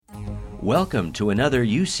Welcome to another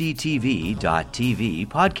UCTV.tv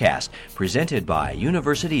podcast presented by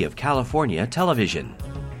University of California Television.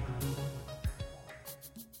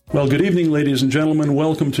 Well, good evening, ladies and gentlemen.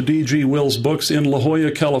 Welcome to D.G. Wills Books in La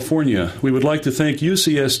Jolla, California. We would like to thank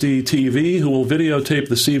UCSD-TV, who will videotape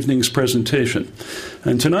this evening's presentation.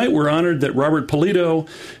 And tonight we're honored that Robert Polito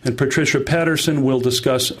and Patricia Patterson will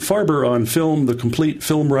discuss Farber on Film, the complete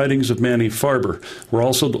film writings of Manny Farber. We're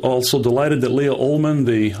also delighted that Leah Ullman,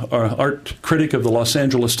 the art critic of the Los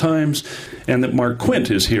Angeles Times, and that Mark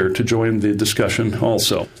Quint is here to join the discussion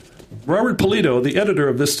also. Robert Polito, the editor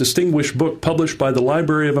of this distinguished book published by the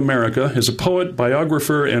Library of America, is a poet,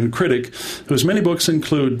 biographer, and critic whose many books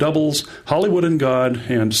include Doubles, Hollywood and God,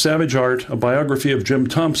 and Savage Art, a biography of Jim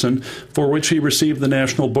Thompson, for which he received the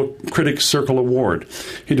National Book Critics Circle Award.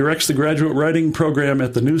 He directs the graduate writing program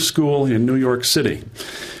at the New School in New York City.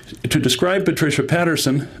 To describe Patricia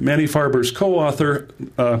Patterson, Manny Farber's co-author,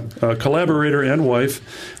 collaborator, and wife,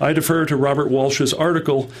 I defer to Robert Walsh's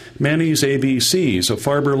article, Manny's ABCs, a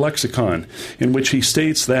Farber lexicon, in which he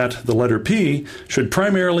states that the letter P should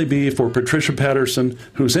primarily be for Patricia Patterson,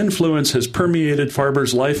 whose influence has permeated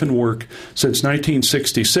Farber's life and work since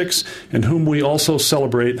 1966, and whom we also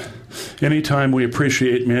celebrate anytime we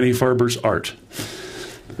appreciate Manny Farber's art.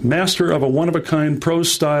 Master of a one-of-a-kind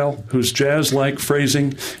prose style whose jazz-like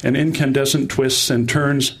phrasing and incandescent twists and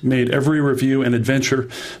turns made every review an adventure,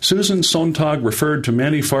 Susan Sontag referred to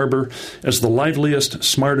Manny Farber as the liveliest,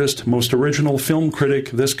 smartest, most original film critic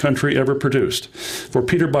this country ever produced. For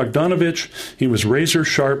Peter Bogdanovich, he was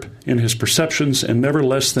razor-sharp in his perceptions and never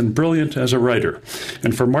less than brilliant as a writer.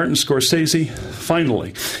 And for Martin Scorsese,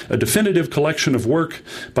 finally, a definitive collection of work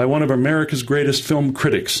by one of America's greatest film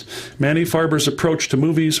critics. Manny Farber's approach to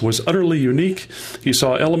movies was utterly unique. He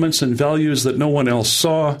saw elements and values that no one else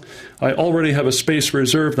saw. I already have a space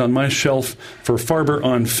reserved on my shelf for Farber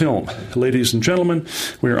on Film. Ladies and gentlemen,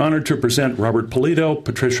 we are honored to present Robert Polito,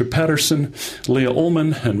 Patricia Patterson, Leah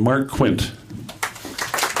Ullman, and Mark Quint.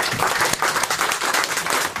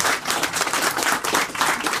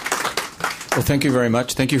 Well, thank you very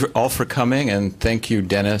much. Thank you all for coming, and thank you,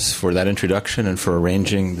 Dennis, for that introduction and for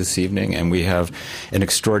arranging this evening. And we have an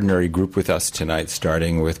extraordinary group with us tonight,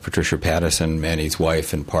 starting with Patricia Patterson, Manny's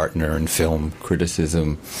wife and partner in film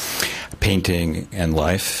criticism, painting, and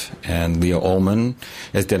life, and Leah Ullman,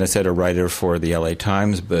 as Dennis said, a writer for the LA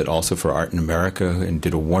Times, but also for Art in America, and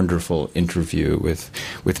did a wonderful interview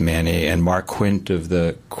with Manny, and Mark Quint of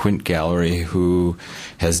the Quint Gallery, who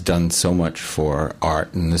has done so much for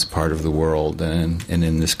art in this part of the world and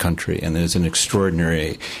in this country. And there's an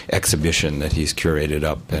extraordinary exhibition that he's curated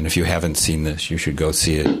up, and if you haven't seen this, you should go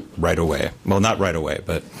see it right away. Well, not right away,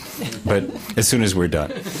 but as soon as we're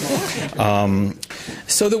done.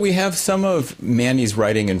 So that we have some of Manny's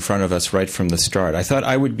writing in front of us right from the start, I thought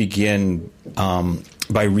I would begin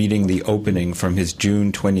by reading the opening from his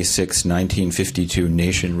June 26, 1952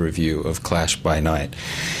 Nation review of Clash by Night.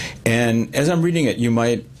 And as I'm reading it, you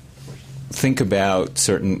might think about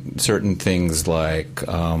certain things like,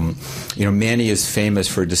 Manny is famous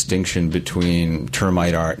for a distinction between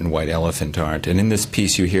termite art and white elephant art. And in this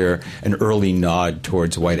piece you hear an early nod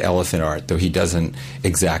towards white elephant art, though he doesn't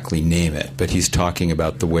exactly name it. But he's talking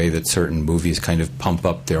about the way that certain movies kind of pump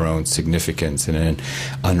up their own significance in an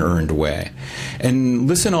unearned way. And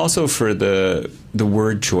listen also for the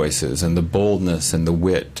word choices and the boldness and the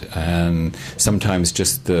wit, and sometimes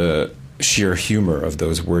just the sheer humor of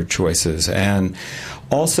those word choices. And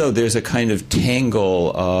also there's a kind of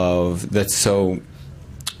tangle that's so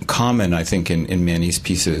common, I think, in Manny's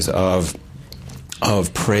pieces of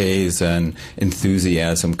praise and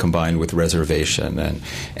enthusiasm combined with reservation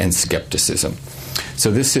and skepticism.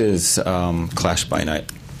 So this is Clash by Night.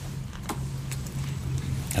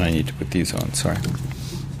 And I need to put these on, sorry.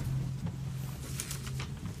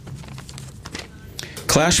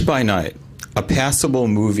 Clash by Night, a passable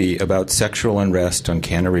movie about sexual unrest on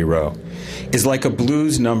Cannery Row, is like a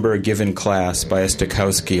blues number given class by a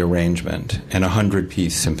Stokowski arrangement and a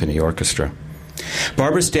 100-piece symphony orchestra.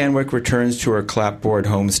 Barbara Stanwyck returns to her clapboard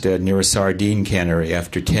homestead near a sardine cannery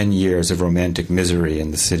after 10 years of romantic misery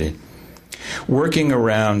in the city. Working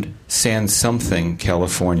around San Something,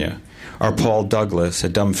 California, are Paul Douglas, a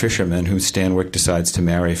dumb fisherman who Stanwyck decides to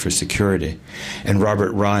marry for security, and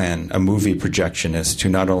Robert Ryan, a movie projectionist who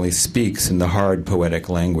not only speaks in the hard poetic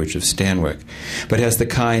language of Stanwyck, but has the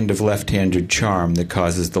kind of left-handed charm that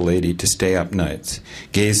causes the lady to stay up nights,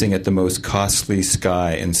 gazing at the most costly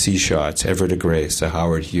sky and sea shots ever to grace a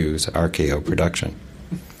Howard Hughes RKO production.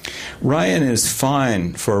 Ryan is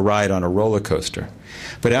fine for a ride on a roller coaster,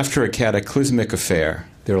 but after a cataclysmic affair,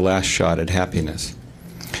 their last shot at happiness.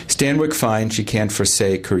 Stanwyck finds she can't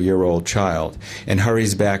forsake her year-old child and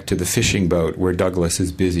hurries back to the fishing boat where Douglas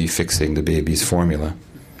is busy fixing the baby's formula.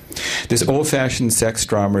 This old-fashioned sex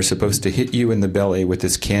drama is supposed to hit you in the belly with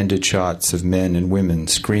its candid shots of men and women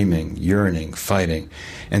screaming, yearning, fighting,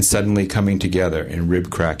 and suddenly coming together in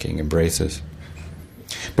rib-cracking embraces.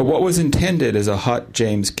 But what was intended as a hot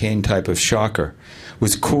James Cain type of shocker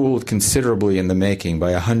was cooled considerably in the making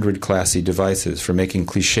by 100 classy devices for making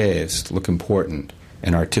clichés look important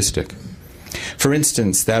and artistic. For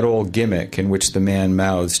instance, that old gimmick in which the man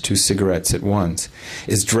mouths 2 cigarettes at once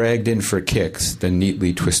is dragged in for kicks, then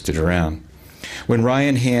neatly twisted around. When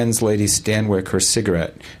Ryan hands Lady Stanwyck her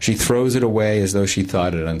cigarette, she throws it away as though she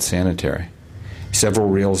thought it unsanitary. Several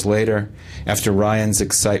reels later, after Ryan's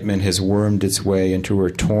excitement has wormed its way into her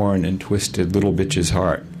torn and twisted little bitch's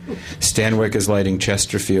heart, Stanwyck is lighting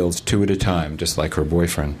Chesterfields 2 at a time, just like her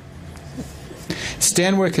boyfriend.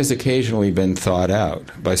 Stanwyck has occasionally been thought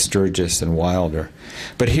out by Sturgis and Wilder,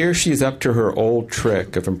 but here she's up to her old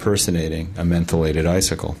trick of impersonating a mentholated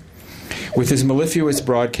icicle. With his mellifluous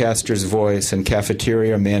broadcaster's voice and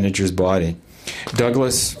cafeteria manager's body,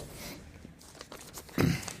 Douglas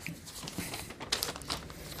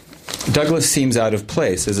seems out of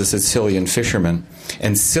place as a Sicilian fisherman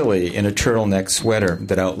and silly in a turtleneck sweater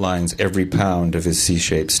that outlines every pound of his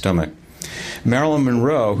C-shaped stomach. Marilyn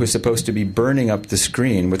Monroe, who's supposed to be burning up the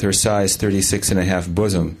screen with her size 36.5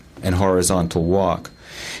 bosom and horizontal walk,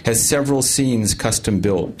 has several scenes custom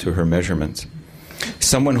built to her measurements.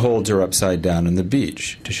 Someone holds her upside down on the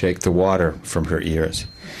beach to shake the water from her ears.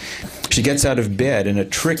 She gets out of bed in a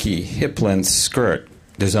tricky hip-length skirt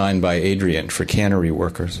designed by Adrian for cannery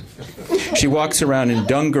workers. She walks around in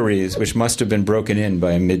dungarees, which must have been broken in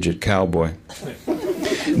by a midget cowboy.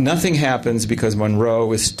 Nothing happens because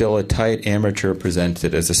Monroe is still a tight amateur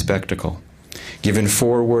presented as a spectacle. Given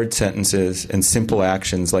 4-word sentences and simple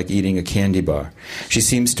actions like eating a candy bar, she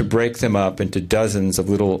seems to break them up into dozens of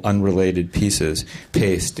little unrelated pieces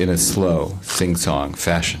paced in a slow, sing-song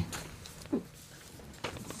fashion.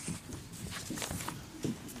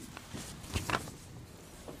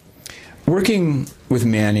 Working with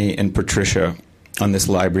Manny and Patricia on this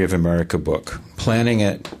Library of America book, planning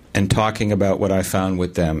it and talking about what I found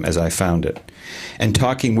with them as I found it, and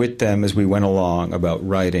talking with them as we went along about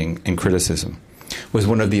writing and criticism, was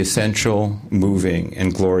one of the essential, moving,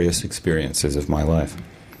 and glorious experiences of my life.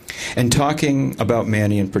 And talking about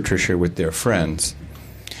Manny and Patricia with their friends,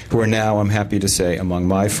 who are now, I'm happy to say, among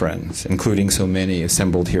my friends, including so many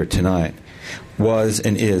assembled here tonight, was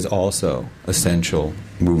and is also essential,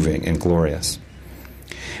 moving, and glorious.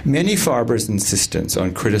 Manny Farber's insistence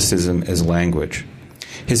on criticism as language,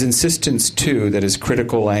 his insistence, too, that his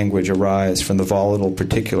critical language arise from the volatile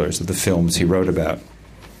particulars of the films he wrote about,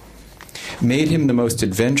 made him the most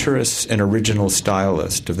adventurous and original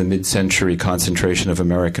stylist of the mid-century concentration of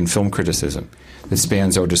American film criticism that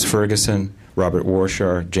spans Otis Ferguson, Robert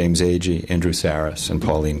Warshar, James Agee, Andrew Sarris, and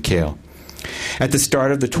Pauline Kael. At the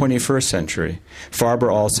start of the 21st century,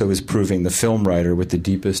 Farber also is proving the film writer with the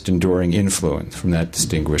deepest enduring influence from that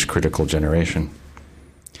distinguished critical generation.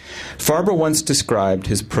 Farber once described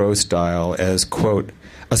his prose style as, quote,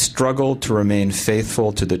 a struggle to remain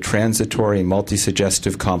faithful to the transitory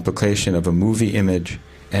multi-suggestive complication of a movie image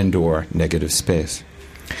and/or negative space.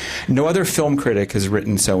 No other film critic has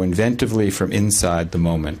written so inventively from inside the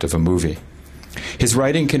moment of a movie. His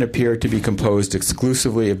writing can appear to be composed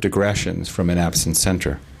exclusively of digressions from an absent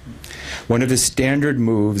center. One of his standard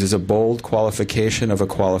moves is a bold qualification of a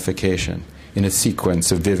qualification in a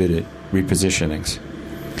sequence of vivid repositionings.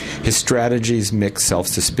 His strategies mix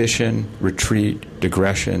self-suspicion, retreat,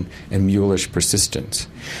 digression, and mulish persistence,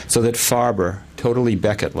 so that Farber, totally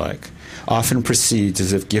Beckett-like, often proceeds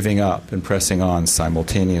as if giving up and pressing on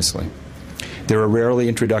simultaneously. There are rarely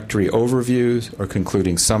introductory overviews or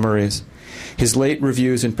concluding summaries. His late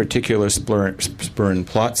reviews in particular spurn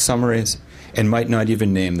plot summaries and might not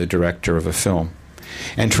even name the director of a film.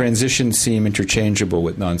 And transitions seem interchangeable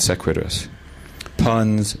with non sequiturs.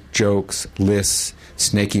 Puns, jokes, lists,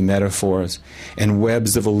 snaky metaphors, and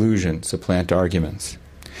webs of allusion supplant arguments.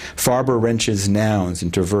 Farber wrenches nouns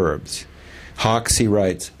into verbs. Hawks, he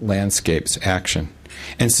writes, landscapes, action,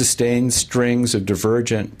 and sustains strings of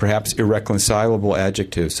divergent, perhaps irreconcilable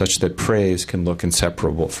adjectives such that praise can look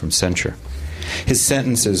inseparable from censure. His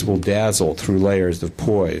sentences will dazzle through layers of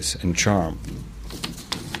poise and charm.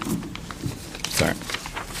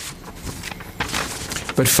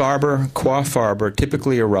 But Farber, qua Farber,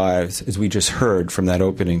 typically arrives, as we just heard from that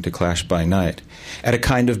opening to Clash by Night, at a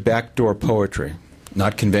kind of backdoor poetry,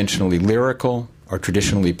 not conventionally lyrical or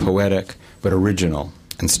traditionally poetic, but original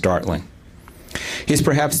and startling. He's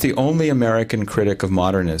perhaps the only American critic of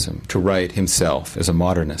modernism to write himself as a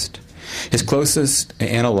modernist. His closest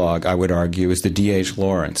analog, I would argue, is the D.H.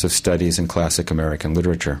 Lawrence of Studies in Classic American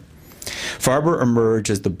Literature. Farber emerged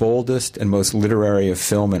as the boldest and most literary of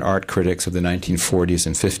film and art critics of the 1940s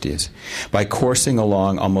and 50s by coursing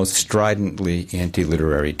along almost stridently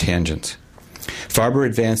anti-literary tangents. Farber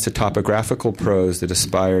advanced a topographical prose that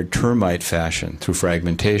aspired termite fashion through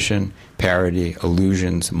fragmentation, parody,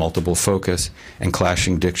 allusions, multiple focus, and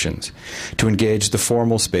clashing dictions to engage the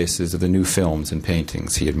formal spaces of the new films and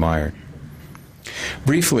paintings he admired.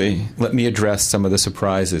 Briefly, let me address some of the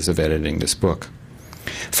surprises of editing this book.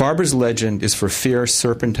 Farber's legend is for fierce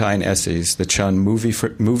serpentine essays that shun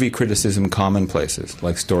movie criticism commonplaces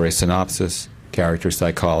like story synopsis, character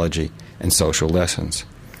psychology, and social lessons.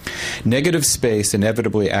 Negative Space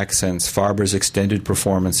inevitably accents Farber's extended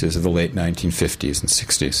performances of the late 1950s and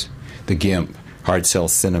 60s, the GIMP, hard sell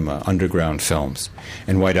cinema, underground films,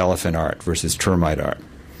 and white elephant art versus termite art.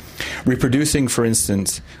 Reproducing, for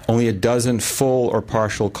instance, only a dozen full or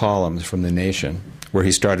partial columns from The Nation, where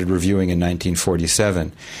he started reviewing in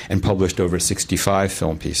 1947 and published over 65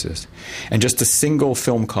 film pieces, and just a single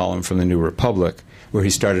film column from The New Republic, where he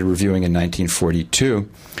started reviewing in 1942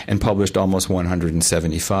 and published almost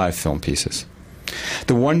 175 film pieces.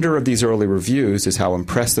 The wonder of these early reviews is how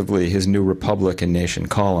impressively his New Republic and Nation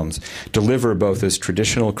columns deliver both his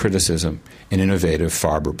traditional criticism and innovative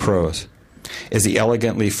Farber prose, as he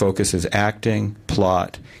elegantly focuses acting,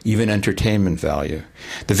 plot, even entertainment value,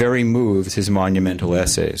 the very moves his monumental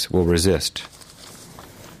essays will resist.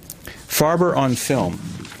 Farber on film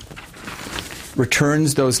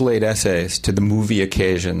returns those late essays to the movie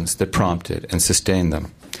occasions that prompted and sustained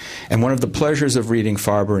them. And one of the pleasures of reading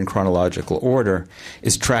Farber in chronological order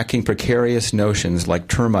is tracking precarious notions like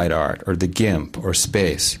termite art or the GIMP or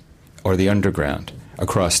space or the underground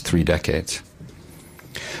across 3 decades.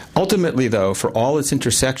 Ultimately, though, for all its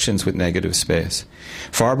intersections with negative space,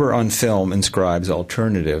 Farber on film inscribes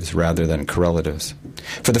alternatives rather than correlatives.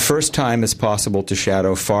 For the first time, it's possible to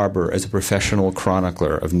shadow Farber as a professional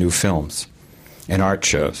chronicler of new films and art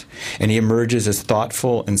shows, and he emerges as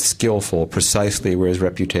thoughtful and skillful precisely where his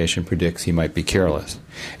reputation predicts he might be careless.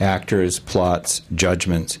 Actors, plots,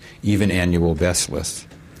 judgments, even annual best lists.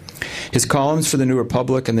 His columns for The New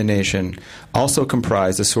Republic and The Nation also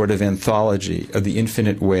comprise a sort of anthology of the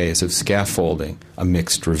infinite ways of scaffolding a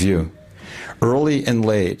mixed review. Early and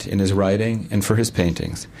late in his writing and for his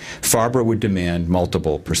paintings, Farber would demand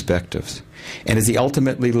multiple perspectives. And as he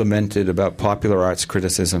ultimately lamented about popular arts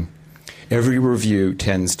criticism, every review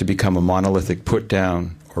tends to become a monolithic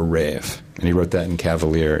put-down or rave. And he wrote that in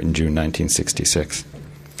Cavalier in June 1966.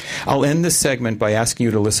 I'll end this segment by asking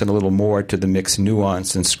you to listen a little more to the mixed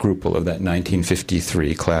nuance and scruple of that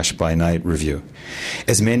 1953 Clash by Night review,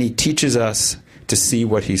 as Manny teaches us to see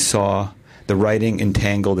what he saw, the writing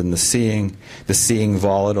entangled in the seeing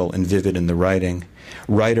volatile and vivid in the writing,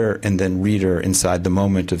 writer and then reader inside the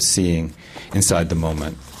moment of seeing, inside the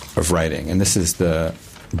moment of writing. And this is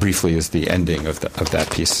briefly is the ending of that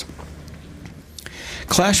piece.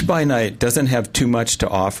 Clash by Night doesn't have too much to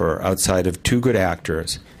offer outside of 2 good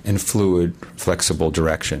actors and fluid, flexible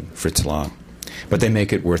direction, Fritz Lang, but they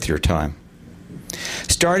make it worth your time.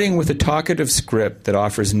 Starting with a talkative script that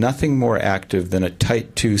offers nothing more active than a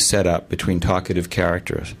tight 2 setup between talkative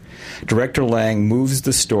characters, director Lang moves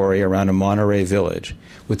the story around a Monterey village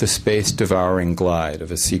with the space-devouring glide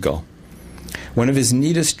of a seagull. One of his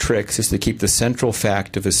neatest tricks is to keep the central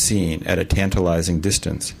fact of a scene at a tantalizing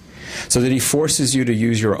distance, so that he forces you to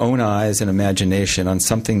use your own eyes and imagination on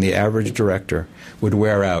something the average director would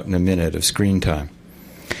wear out in a minute of screen time.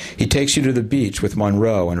 He takes you to the beach with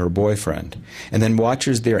Monroe and her boyfriend, and then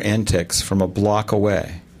watches their antics from a block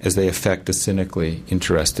away as they affect a cynically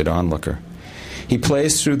interested onlooker. He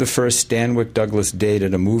plays through the first Stanwyck Douglas date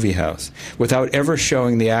at a movie house without ever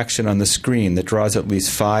showing the action on the screen that draws at least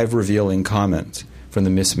 5 revealing comments from the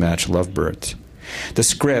mismatched lovebirds. The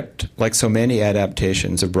script, like so many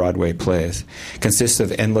adaptations of Broadway plays, consists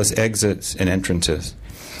of endless exits and entrances.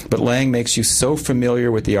 But Lang makes you so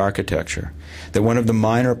familiar with the architecture that one of the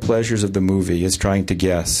minor pleasures of the movie is trying to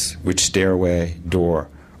guess which stairway, door,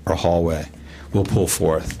 or hallway will pull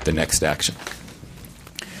forth the next action.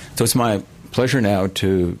 So it's my pleasure now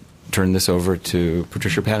to turn this over to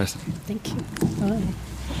Patricia Patterson. Thank you.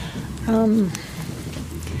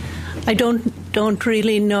 I don't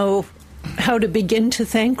really know how to begin to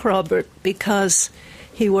thank Robert, because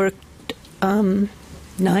he worked 9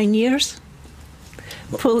 years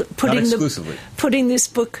putting this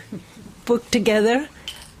book together,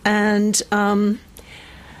 and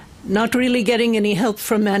not really getting any help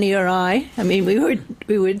from Manny or I. I mean,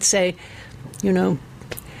 we would say,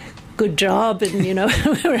 good job, and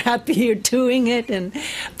we're happy you're doing it,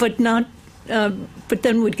 but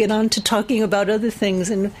then we'd get on to talking about other things,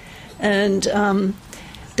 and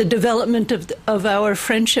the development of our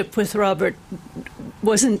friendship with Robert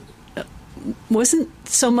wasn't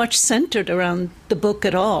so much centered around the book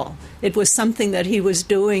at all. It was something that he was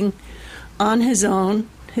doing on his own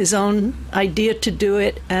idea to do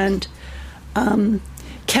it, and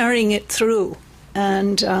carrying it through.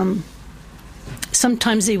 And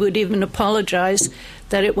sometimes he would even apologize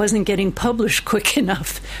that it wasn't getting published quick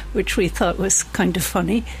enough, which we thought was kind of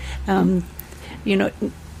funny.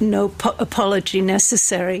 No apology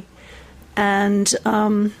necessary. And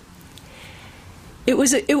it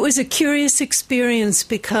was a curious experience,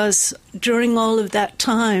 because during all of that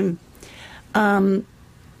time,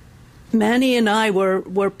 Manny and I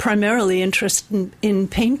were primarily interested in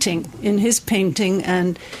painting, in his painting,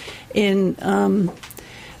 and in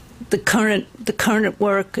the current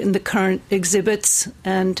work and the current exhibits,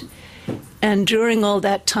 and during all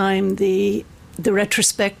that time, the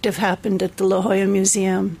retrospective happened at the La Jolla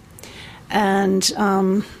Museum, and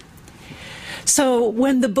so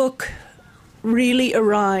when the book really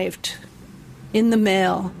arrived in the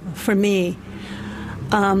mail for me,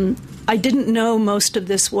 I didn't know most of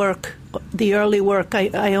this work, the early work.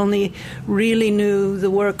 I only really knew the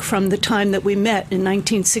work from the time that we met in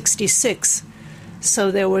 1966.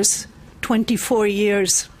 So there was 24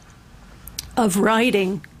 years of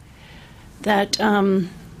writing that,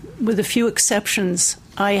 with a few exceptions,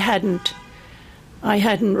 I hadn't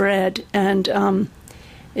read, and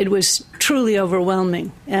it was truly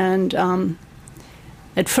overwhelming. And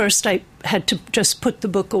at first, I had to just put the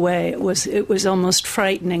book away. It was almost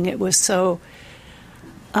frightening. It was so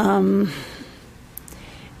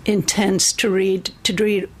intense to read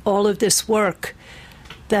all of this work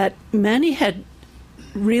that Manny had.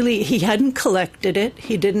 Really, he hadn't collected it.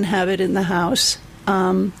 He didn't have it in the house.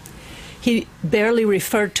 He barely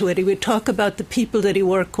referred to it. He would talk about the people that he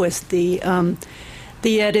worked with, the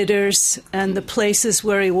editors, and the places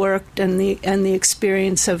where he worked, and the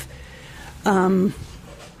experience of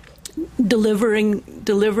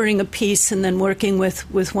delivering a piece and then working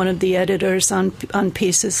with one of the editors on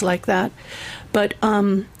pieces like that. But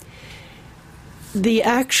the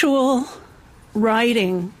actual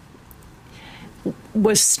writing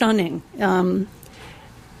was stunning,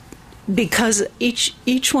 because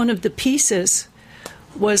each one of the pieces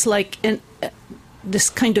was like this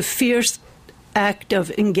kind of fierce act of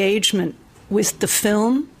engagement with the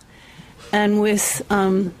film and with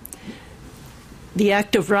the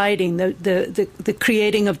act of writing, the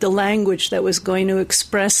creating of the language that was going to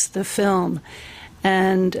express the film.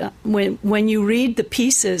 And when you read the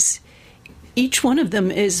pieces, each one of them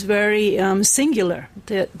is very singular.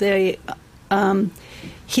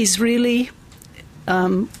 He's really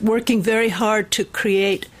working very hard to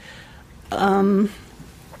create a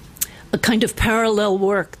kind of parallel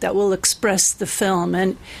work that will express the film,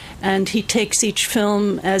 and he takes each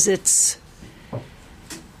film as it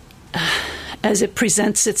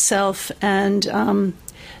presents itself, and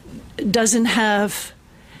doesn't have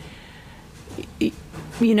a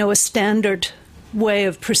standard way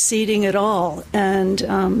of proceeding at all.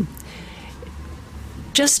 And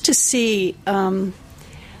just to see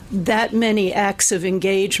that many acts of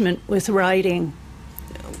engagement with writing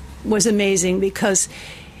was amazing, because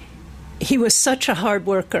he was such a hard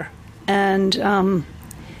worker. And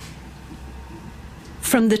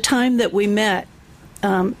from the time that we met,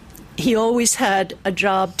 he always had a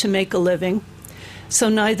job to make a living. So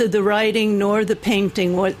neither the writing nor the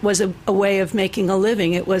painting was a way of making a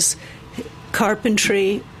living. It was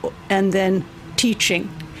carpentry and then teaching.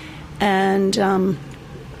 And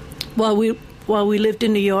while we lived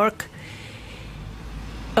in New York,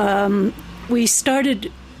 we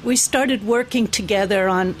started working together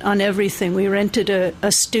on everything. We rented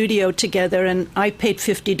a studio together, and I paid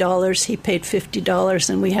 $50, he paid $50,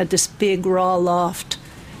 and we had this big raw loft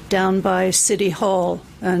down by City Hall.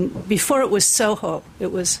 And before it was Soho,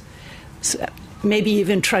 it was maybe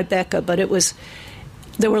even Tribeca, but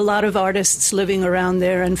there were a lot of artists living around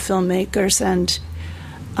there and filmmakers, and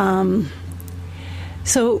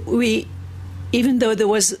so we, even though there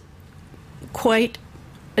was quite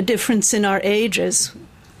a difference in our ages,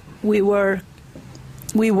 we were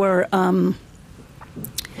in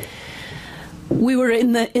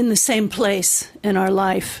the same place in our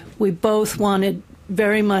life. We both wanted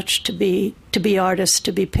very much to be artists,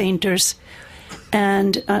 to be painters,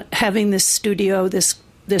 and having this studio, this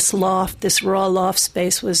loft, this raw loft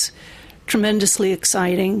space was tremendously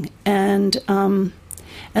exciting. And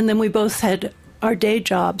then we both had our day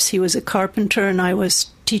jobs. He was a carpenter, and I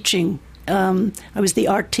was teaching I was the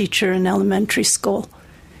art teacher in elementary school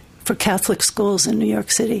for Catholic schools in New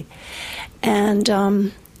York City.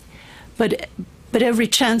 And but every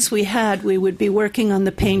chance we had, we would be working on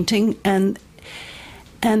the painting. And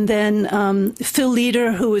then Phil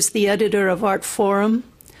Leader, who was the editor of Art Forum,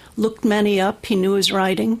 looked Manny up. He knew his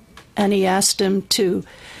writing, and he asked him to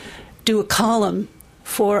do a column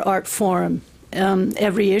for Art Forum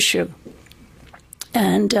every issue.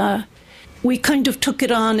 And we kind of took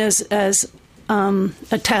it on as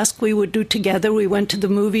a task we would do together. We went to the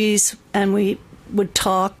movies and we would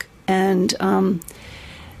talk, and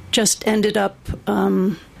just ended up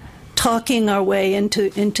talking our way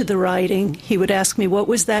into the writing. He would ask me, "What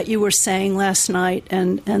was that you were saying last night?"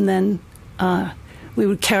 And then we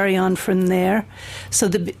would carry on from there. So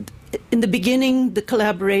in the beginning, the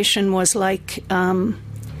collaboration was like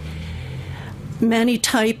Manny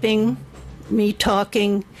typing, me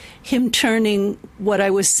talking, him turning what I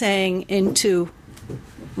was saying into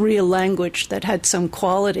real language that had some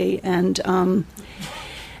quality, and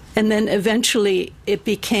then eventually it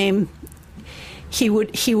became he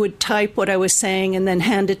would type what I was saying and then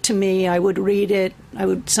hand it to me. I would read it. I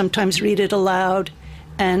would sometimes read it aloud,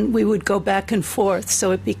 and we would go back and forth.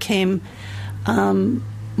 So it became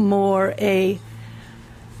more a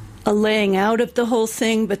laying out of the whole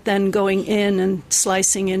thing, but then going in and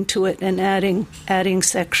slicing into it and adding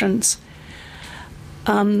sections.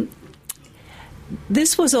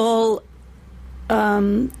 This was all.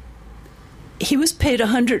 He was paid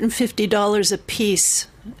 $150 a piece,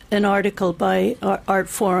 an article by Art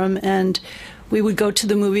Forum, and we would go to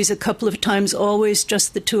the movies a couple of times, always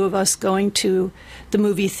just the two of us going to the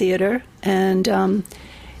movie theater, and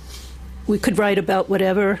we could write about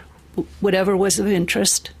whatever was of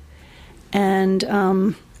interest. And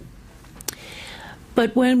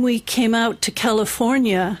but when we came out to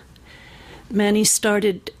California, Manny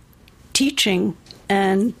started teaching,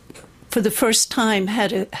 and for the first time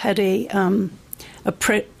had a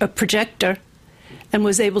projector, and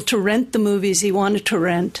was able to rent the movies he wanted to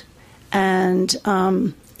rent, and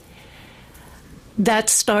that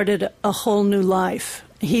started a whole new life.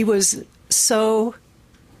 He was so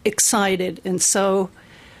excited and so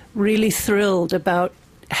really thrilled about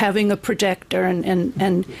having a projector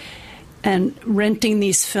and renting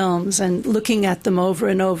these films and looking at them over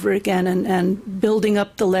and over again and building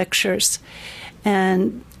up the lectures.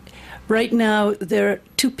 And right now there are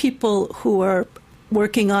two people who are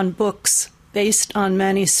working on books based on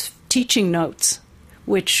Manny's teaching notes,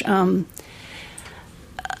 which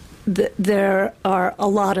there are a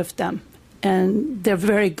lot of them, and they're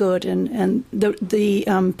very good. And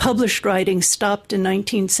the published writing stopped in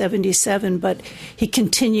 1977, but he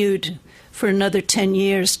continued for another 10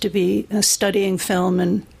 years to be studying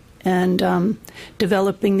film and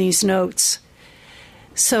developing these notes.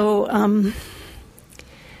 So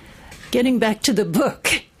getting back to the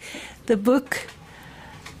book, the book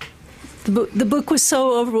was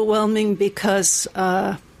so overwhelming because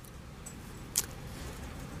of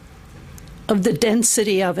the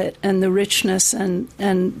density of it and the richness and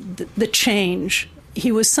the change.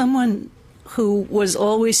 He was someone who was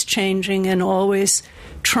always changing and always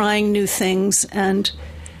trying new things and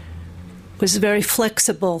was very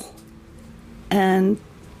flexible and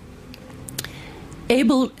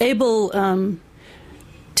able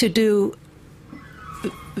to do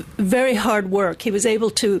very hard work. He was able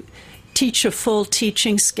to teach a full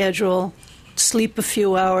teaching schedule, sleep a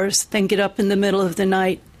few hours, then get up in the middle of the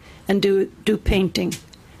night and do painting.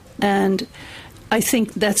 And I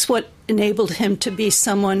think that's what enabled him to be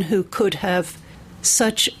someone who could have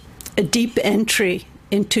such a deep entry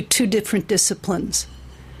into two different disciplines,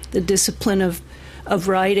 the discipline of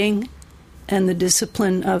writing and the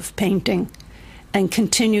discipline of painting, and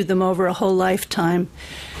continue them over a whole lifetime.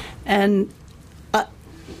 And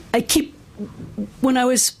when I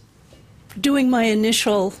was doing my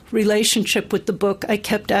initial relationship with the book, I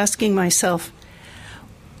kept asking myself,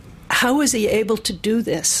 how was he able to do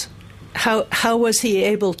this? How was he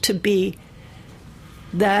able to be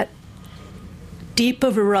that deep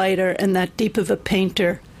of a writer and that deep of a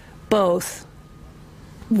painter, both,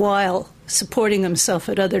 while supporting himself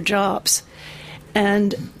at other jobs?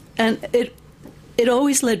 And it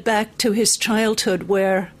always led back to his childhood,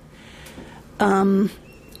 where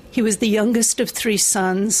he was the youngest of three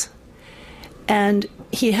sons, and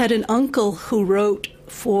he had an uncle who wrote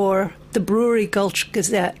for the Brewery Gulch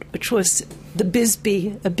Gazette, which was a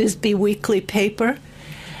Bisbee weekly paper.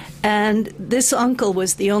 And this uncle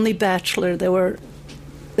was the only bachelor. There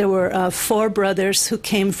were four brothers who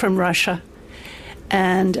came from Russia,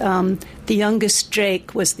 and the youngest,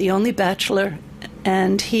 Jake, was the only bachelor.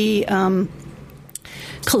 And he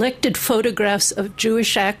collected photographs of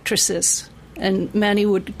Jewish actresses. And Manny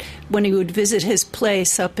would, when he would visit his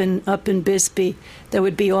place up in Bisbee, there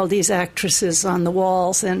would be all these actresses on the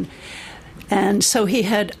walls, and so he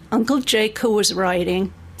had Uncle Jake, who was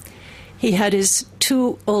writing. He had his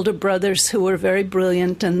two older brothers who were very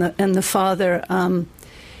brilliant, and the father and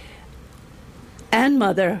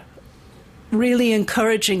mother really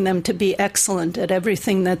encouraging them to be excellent at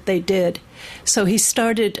everything that they did. So he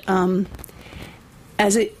started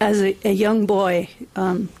as a young boy,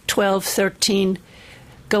 12, 13,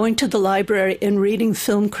 going to the library and reading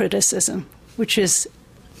film criticism, which is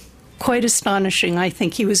quite astonishing. I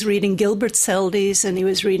think he was reading Gilbert Seldes and he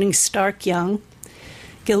was reading Stark Young.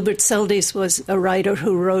 Gilbert Seldes was a writer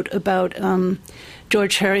who wrote about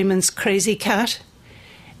George Harriman's Crazy Cat,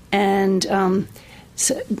 and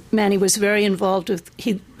so Manny was very involved with,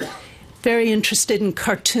 very interested in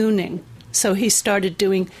cartooning. So he started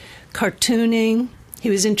doing cartooning. He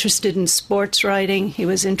was interested in sports writing. He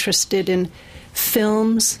was interested in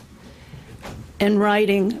films and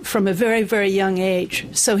writing from a very, very young age.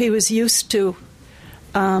 So he was used to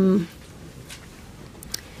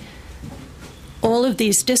all of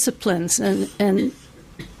these disciplines. And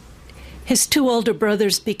his two older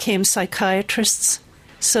brothers became psychiatrists.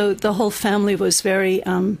 So the whole family was very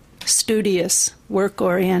studious,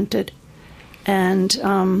 work-oriented. And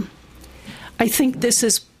I think this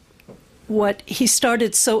is what he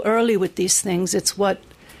started so early with these things. It's what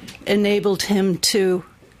enabled him to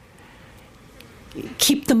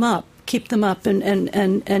keep them up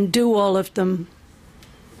and do all of them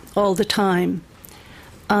all the time.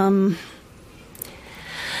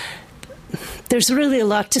 There's really a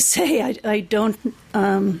lot to say. I don't...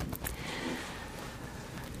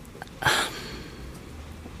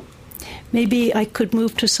 maybe I could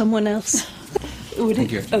move to someone else.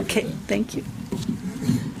 Thank you. Okay, thank you.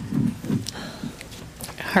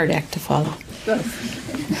 Hard act to follow.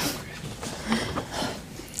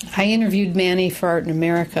 I interviewed Manny for Art in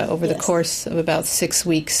America over the course of about 6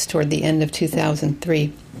 weeks toward the end of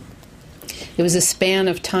 2003. It was a span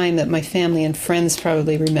of time that my family and friends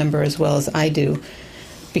probably remember as well as I do,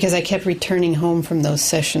 because I kept returning home from those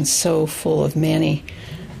sessions so full of Manny,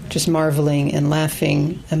 just marveling and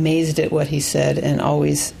laughing, amazed at what he said, and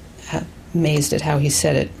always amazed at how he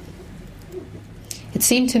said it. It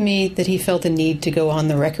seemed to me that he felt a need to go on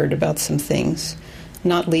the record about some things,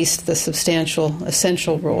 not least the substantial,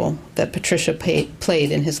 essential role that Patricia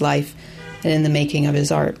played in his life and in the making of his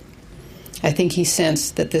art. I think he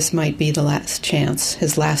sensed that this might be the last chance,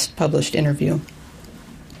 his last published interview.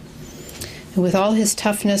 And with all his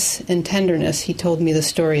toughness and tenderness, he told me the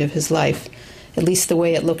story of his life, at least the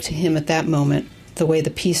way it looked to him at that moment, the way the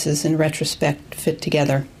pieces in retrospect fit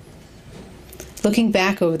together. Looking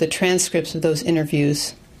back over the transcripts of those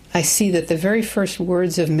interviews, I see that the very first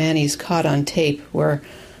words of Manny's caught on tape were,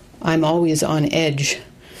 "I'm always on edge."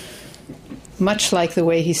 Much like the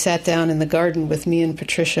way he sat down in the garden with me and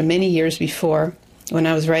Patricia many years before, when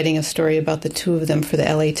I was writing a story about the two of them for the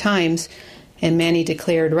LA Times, and Manny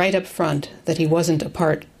declared right up front that he wasn't a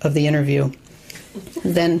part of the interview,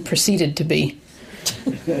 then proceeded to be.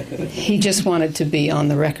 He just wanted to be on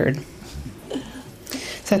the record.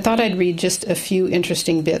 So I thought I'd read just a few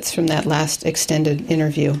interesting bits from that last extended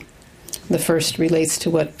interview. The first relates to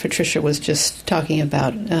what Patricia was just talking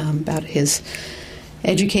about his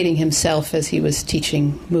educating himself as he was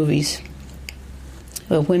teaching movies.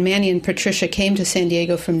 Well, when Manny and Patricia came to San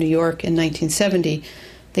Diego from New York in 1970,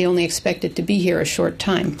 they only expected to be here a short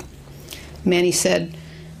time. Manny said,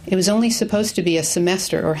 "It was only supposed to be a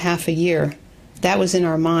semester or half a year. That was in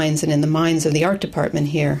our minds and in the minds of the art department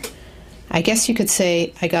here. I guess you could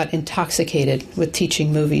say I got intoxicated with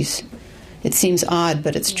teaching movies. It seems odd,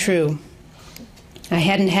 but it's true. I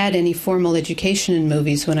hadn't had any formal education in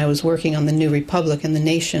movies when I was working on the New Republic and the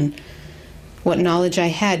Nation. What knowledge I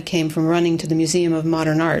had came from running to the Museum of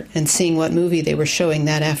Modern Art and seeing what movie they were showing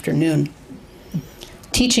that afternoon.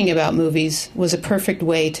 Teaching about movies was a perfect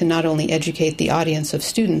way to not only educate the audience of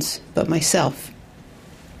students, but myself."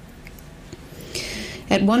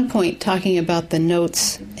 At one point, talking about the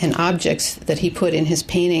notes and objects that he put in his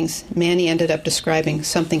paintings, Manny ended up describing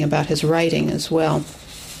something about his writing as well.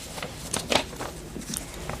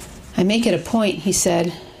 "I make it a point," he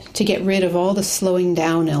said, "to get rid of all the slowing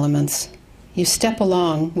down elements. You step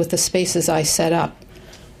along with the spaces I set up.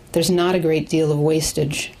 There's not a great deal of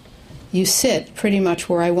wastage. You sit pretty much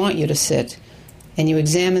where I want you to sit, and you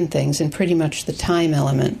examine things in pretty much the time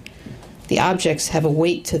element. The objects have a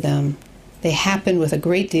weight to them. They happen with a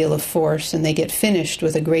great deal of force, and they get finished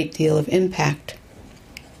with a great deal of impact.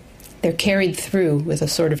 They're carried through with a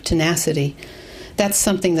sort of tenacity. That's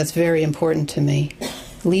something that's very important to me.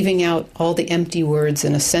 Leaving out all the empty words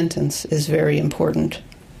in a sentence is very important.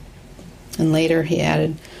 And later he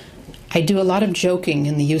added, I do a lot of joking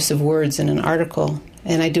in the use of words in an article,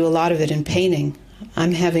 and I do a lot of it in painting.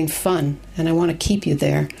 I'm having fun, and I want to keep you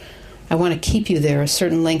there. I want to keep you there a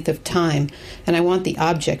certain length of time, and I want the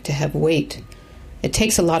object to have weight. It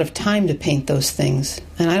takes a lot of time to paint those things,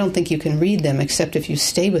 and I don't think you can read them except if you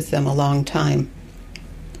stay with them a long time.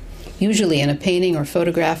 Usually in a painting or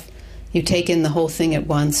photograph, you take in the whole thing at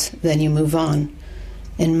once, then you move on.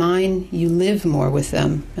 In mine, you live more with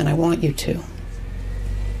them, and I want you to.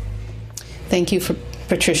 Thank you,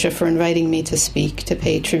 Patricia, for inviting me to speak, to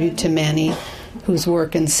pay tribute to Manny, whose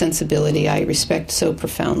work and sensibility I respect so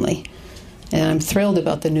profoundly. And I'm thrilled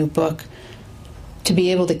about the new book, to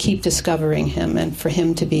be able to keep discovering him and for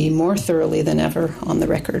him to be more thoroughly than ever on the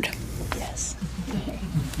record. Yes.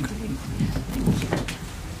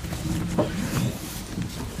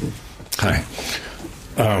 Hi.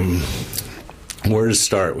 Where to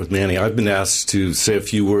start with Manny? I've been asked to say a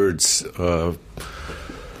few words about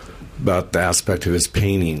the aspect of his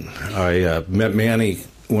painting. I met Manny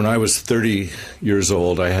when I was 30 years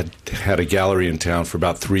old. I had a gallery in town for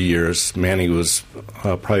about 3 years. Manny was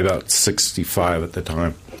probably about 65 at the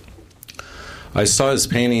time. I saw his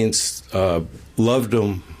paintings, loved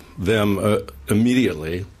them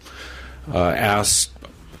immediately, asked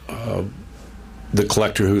the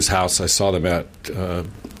collector whose house I saw them at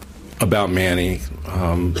about Manny.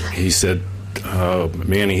 He said,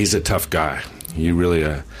 Manny, he's a tough guy. You really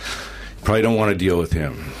probably don't want to deal with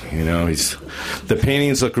him. You know, the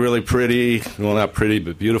paintings look really pretty. Well, not pretty,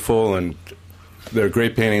 but beautiful, and they're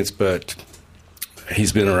great paintings, but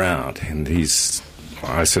he's been around, and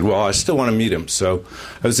I said, well, I still want to meet him. So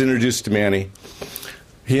I was introduced to Manny.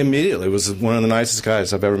 He immediately was one of the nicest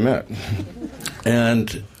guys I've ever met.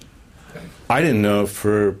 And I didn't know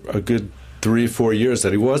for a good 3 or 4 years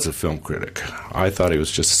that he was a film critic. I thought he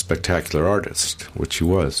was just a spectacular artist, which he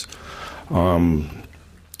was.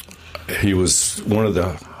 He was one of the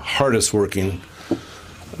hardest working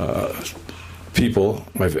people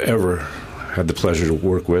I've ever had the pleasure to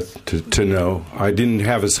work with, to know. I didn't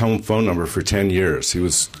have his home phone number for 10 years. He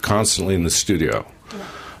was constantly in the studio.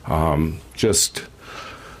 Just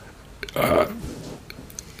a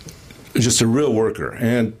real worker.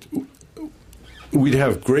 And we'd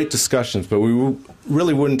have great discussions, but we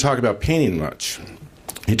really wouldn't talk about painting much.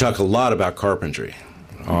 He'd talk a lot about carpentry.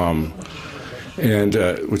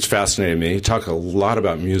 Which fascinated me. He talked a lot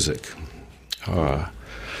about music. The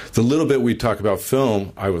little bit we talk about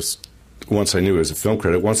film, once I knew he was a film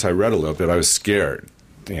critic, once I read a little bit, I was scared,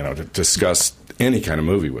 to discuss any kind of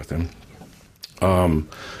movie with him.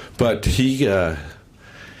 But he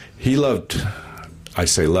loved, I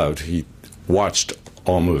say loved, he watched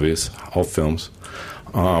all movies, all films.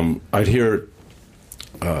 I'd hear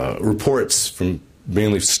reports from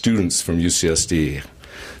mainly students from UCSD.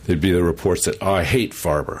 There'd be the reports that, I hate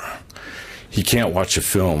Farber. He can't watch a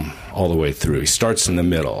film all the way through. He starts in the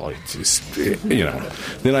middle.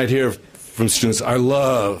 Then I'd hear from students, I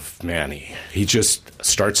love Manny. He just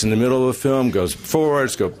starts in the middle of a film, goes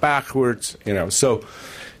forwards, go backwards. So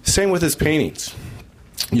same with his paintings.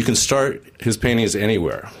 You can start his paintings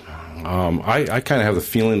anywhere. I kind of have the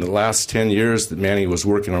feeling the last 10 years that Manny was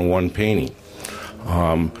working on one painting,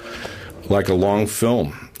 like a long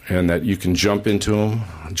film, and that you can jump into them,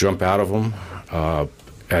 jump out of them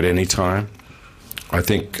at any time. I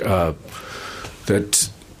think that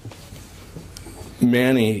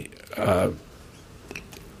Manny,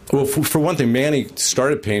 for one thing, Manny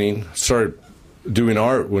started doing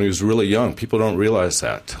art when he was really young. People don't realize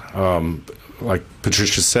that. Like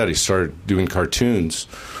Patricia said, he started doing cartoons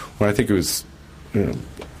when I think it was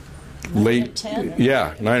late,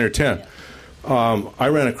 9 or 10. I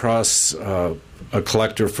ran across a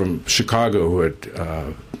collector from Chicago who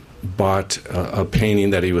had bought a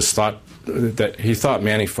painting that he thought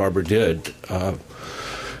Manny Farber did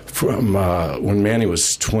from when Manny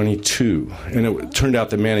was 22, and it turned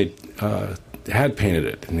out that Manny had painted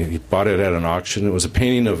it, and he bought it at an auction. It was a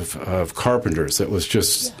painting of carpenters that was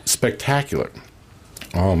just spectacular.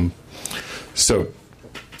 So,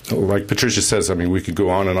 like Patricia says, we could go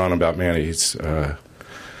on and on about Manny. He's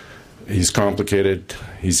complicated.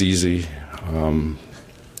 He's easy.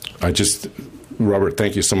 Robert,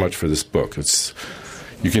 thank you so much for this book.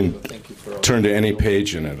 You can turn to any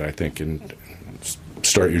page in it, I think, and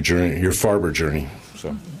start your journey, your Farber journey.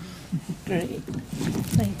 So. Great.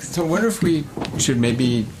 Thanks. So I wonder if we should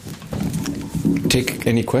maybe take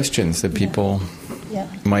any questions that people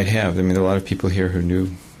might have. There are a lot of people here who knew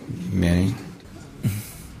Manny.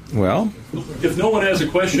 Well? If no one has a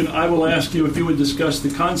question, I will ask you if you would discuss the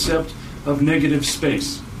concept of negative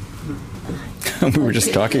space? We were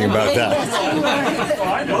just talking about that.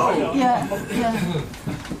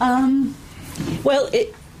 Well,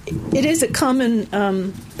 it is a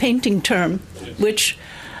common painting term, which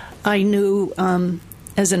I knew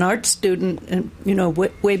as an art student,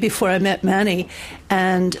 way before I met Manny,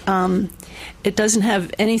 and it doesn't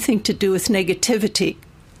have anything to do with negativity.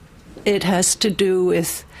 It has to do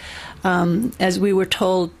with, as we were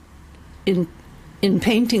told in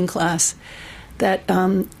painting class, that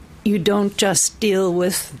you don't just deal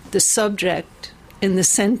with the subject in the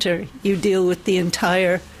center, you deal with the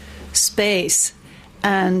entire space.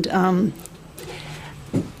 And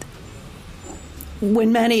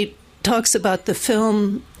when Manny talks about a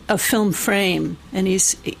film frame, and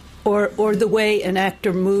or the way an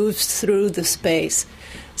actor moves through the space,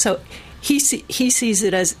 so he sees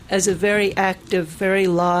it as a very active, very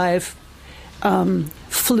live,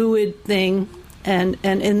 fluid thing. And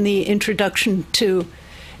in the introduction to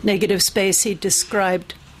Negative Space, he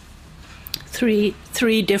described three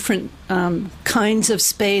different kinds of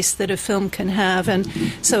space that a film can have. And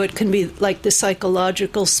so it can be like the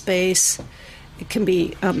psychological space. It can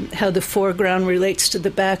be how the foreground relates to the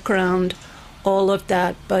background, all of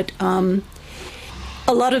that. But a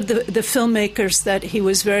lot of the filmmakers that he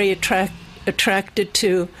was very attracted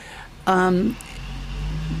to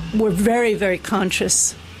were very, very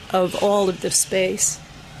conscious of all of the space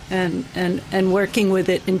and working with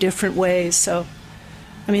it in different ways. So,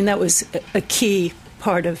 I mean, that was a key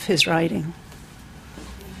part of his writing.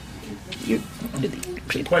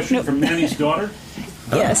 Question from Manny's daughter?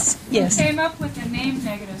 Yes. Who came up with the name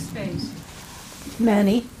Negative Space?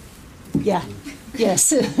 Manny? Yeah.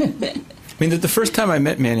 Yes. I mean, the first time I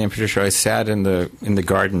met Manny and Patricia, I sat in the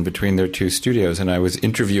garden between their two studios, and I was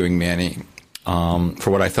interviewing Manny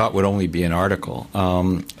for what I thought would only be an article.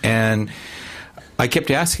 And I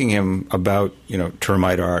kept asking him about,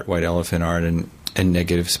 termite art, white elephant art, and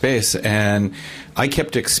negative space. And I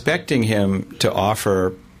kept expecting him to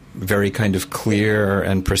offer very kind of clear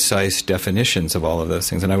and precise definitions of all of those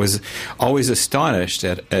things. And I was always astonished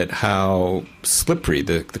at how slippery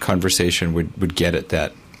the conversation would get at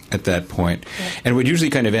that point. Yeah. And would usually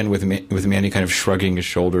kind of end with Manny kind of shrugging his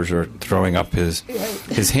shoulders or throwing up his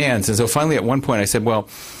hands. And so finally at one point I said, well,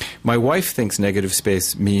 my wife thinks negative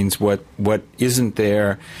space means what isn't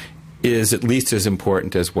there is at least as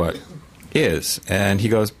important as what is. And he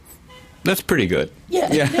goes, that's pretty good.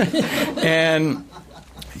 Yeah.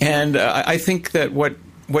 And I think that what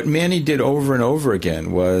Manny did over and over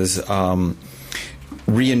again was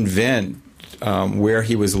reinvent where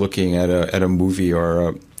he was looking at a movie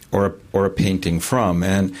or a painting from.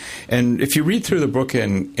 And if you read through the book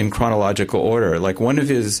in chronological order, like one of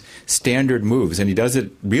his standard moves, and he does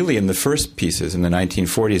it really in the first pieces in the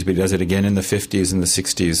 1940s, but he does it again in the 50s and the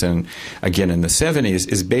 60s and again in the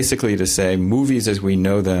 70s, is basically to say movies as we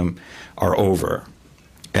know them are over.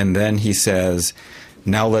 And then he says,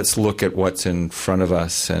 now let's look at what's in front of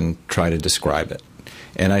us and try to describe it.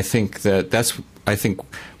 And I think that's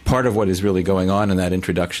part of what is really going on in that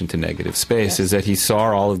introduction to Negative Space is that he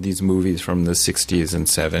saw all of these movies from the 60s and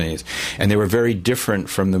 70s, and they were very different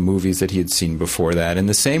from the movies that he had seen before that, in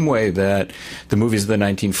the same way that the movies of the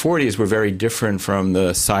 1940s were very different from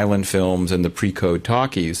the silent films and the pre-code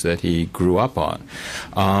talkies that he grew up on.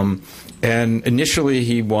 And initially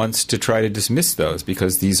he wants to try to dismiss those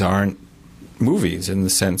because these aren't movies in the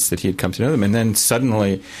sense that he had come to know them. And then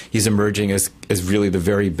suddenly he's emerging as really the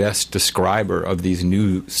very best describer of these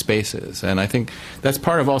new spaces. And I think that's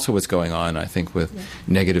part of also what's going on, I think, with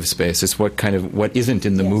Negative Space. It's what isn't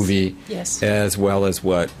in the movie as well as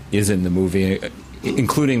what is in the movie,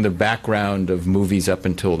 including the background of movies up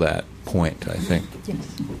until that point, I think.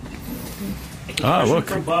 Ah,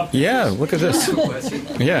 look. Yeah, look at this.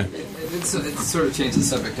 Yeah. It sort of changed the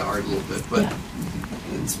subject to art a little bit, but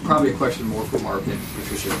it's probably a question more for Mark and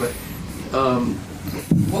Patricia. But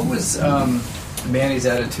what was Manny's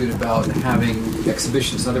attitude about having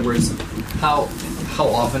exhibitions? In other words, how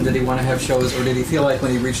often did he want to have shows, or did he feel like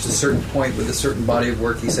when he reached a certain point with a certain body of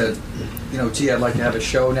work, he said, gee, I'd like to have a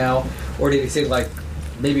show now? Or did he say, like,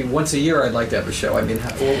 maybe once a year I'd like to have a show? I mean,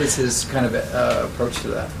 what was his kind of approach to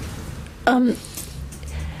that?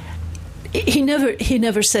 He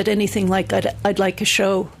never said anything like I'd like a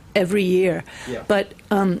show every year, but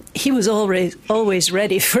he was always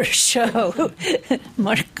ready for a show.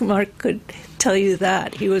 Mark could tell you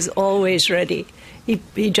that he was always ready.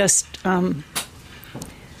 He just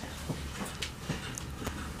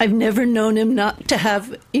I've never known him not to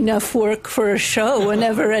have enough work for a show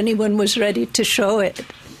whenever anyone was ready to show it.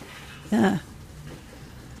 Yeah.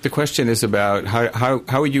 the question is about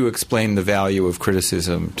how would you explain the value of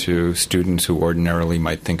criticism to students who ordinarily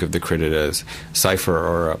might think of the critic as cipher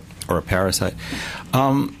or a parasite.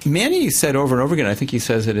 Manny said over and over again, I think he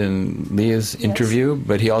says it in Leah's interview,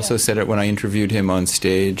 but he also said it when I interviewed him on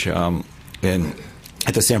stage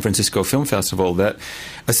at the San Francisco Film Festival, that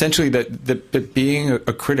essentially that being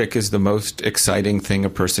a critic is the most exciting thing a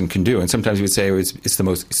person can do. And sometimes he would say it's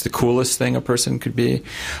the coolest thing a person could be.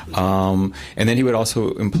 And then he would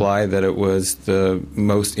also imply that it was the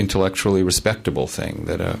most intellectually respectable thing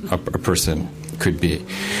that a person could be.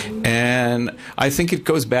 And I think it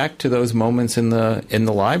goes back to those moments in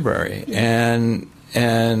the library. And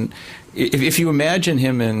if you imagine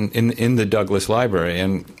him in the Douglas Library,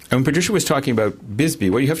 and when Patricia was talking about Bisbee,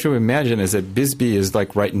 what you have to imagine is that Bisbee is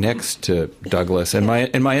like right next to Douglas, and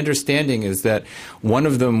my understanding is that one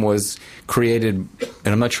of them was created, and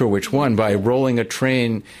I'm not sure which one, by rolling a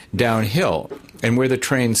train downhill, and where the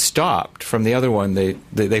train stopped from the other one,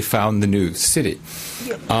 they found the new city.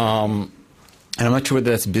 And I'm not sure whether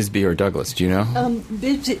that's Bisbee or Douglas. Do you know?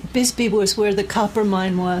 Bisbee was where the copper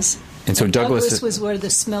mine was. And so Douglas was where the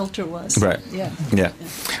smelter was. Right. Yeah.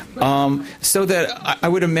 So that I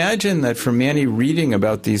would imagine that for Manny reading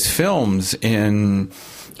about these films in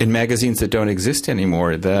magazines that don't exist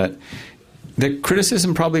anymore, that the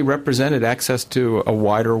criticism probably represented access to a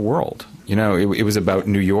wider world. You know, it was about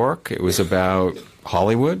New York. It was about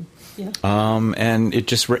Hollywood. Yeah. And it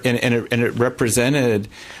just it represented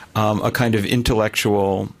a kind of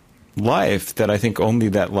intellectual life that I think only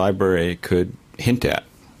that library could hint at.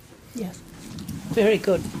 Yes. Very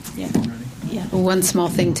good. Yeah. One small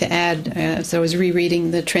thing to add, as I was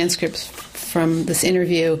rereading the transcripts from this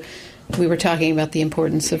interview, we were talking about the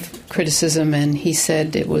importance of criticism, and he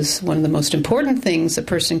said it was one of the most important things a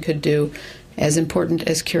person could do, as important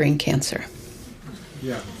as curing cancer.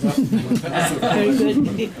 Yeah. Very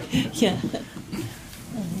good. Yeah.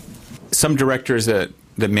 Some directors that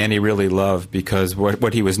Manny really loved, because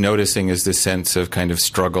what he was noticing is this sense of kind of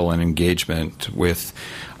struggle and engagement with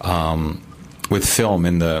film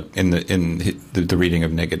in the reading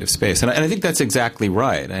of Negative Space, and I think that's exactly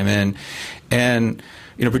right. I mean, and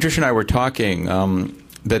Patricia and I were talking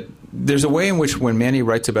that there's a way in which when Manny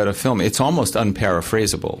writes about a film, it's almost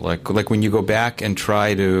unparaphrasable. Like when you go back and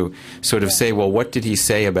try to sort of say, well, what did he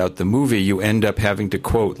say about the movie? You end up having to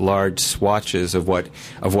quote large swatches of what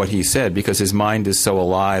he said, because his mind is so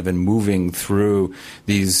alive and moving through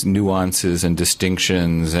these nuances and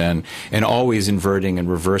distinctions and always inverting and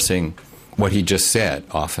reversing what he just said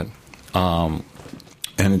often. And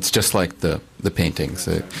it's just like the paintings,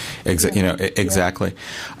 exactly.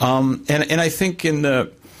 And I think in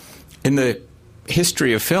the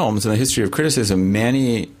history of films and the history of criticism,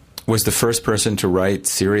 Manny was the first person to write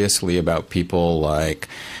seriously about people like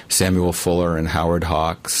Samuel Fuller and Howard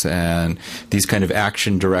Hawks and these kind of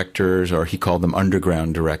action directors, or he called them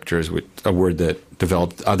underground directors, a word that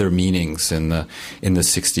developed other meanings in the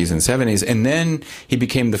 60s and 70s. And then he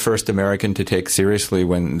became the first American to take seriously,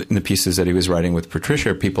 when in the pieces that he was writing with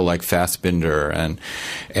Patricia, people like Fassbinder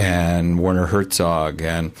and Werner Herzog,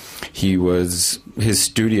 and his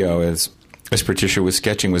studio, as Patricia was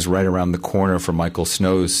sketching, was right around the corner from Michael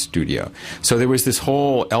Snow's studio. So there was this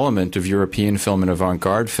whole element of European film and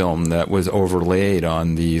avant-garde film that was overlaid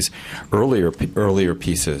on these earlier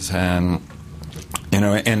pieces. And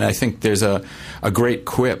I think there's a great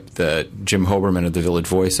quip that Jim Hoberman of the Village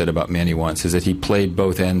Voice said about Manny once, is that he played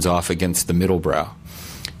both ends off against the middle brow.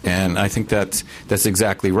 And I think that's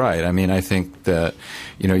exactly right. I mean, I think that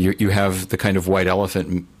you have the kind of white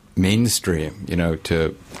elephant mainstream,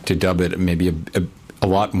 to dub it maybe a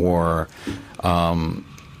lot more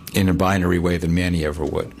in a binary way than Manny ever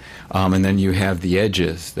would. And then you have the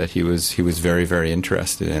edges that he was very, very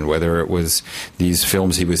interested in, whether it was these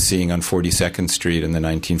films he was seeing on 42nd Street in the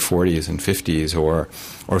 1940s and 50s,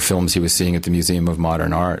 or films he was seeing at the Museum of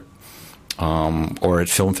Modern Art, or at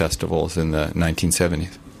film festivals in the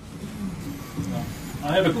 1970s.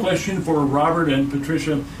 I have a question for Robert and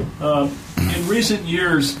Patricia. In recent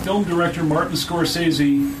years, film director Martin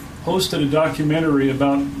Scorsese hosted a documentary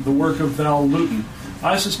about the work of Val Lewton.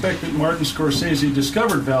 I suspect that Martin Scorsese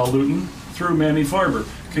discovered Val Lewton through Manny Farber.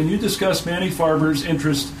 Can you discuss Manny Farber's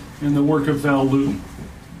interest in the work of Val Lewton?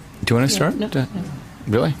 Do you want to start? No.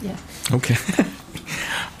 Really? Yeah. Okay.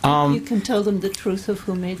 You can tell them the truth of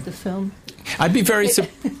who made the film. I'd be very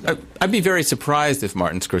surprised if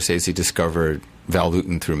Martin Scorsese discovered Val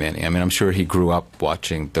Lewton through Manny. I mean, I'm sure he grew up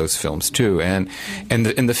watching those films too. And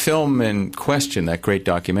the film in question, that great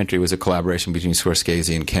documentary, was a collaboration between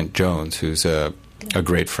Scorsese and Kent Jones, who's a a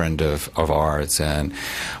great friend of ours, and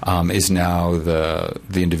is now the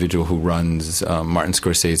individual who runs Martin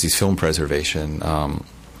Scorsese's film preservation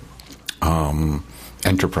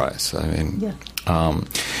enterprise. I mean,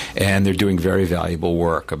 and they're doing very valuable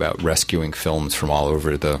work about rescuing films from all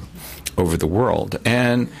over the world.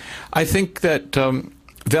 And I think that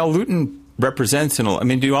Val Lewton represents I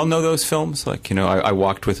mean, do you all know those films? Like, I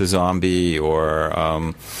Walked with a Zombie, or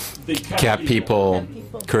Cat People,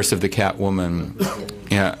 Curse of the Catwoman.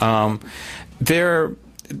 Yeah, they're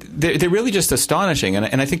really just astonishing,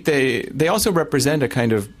 and I think they also represent a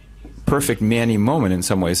kind of perfect Manny moment in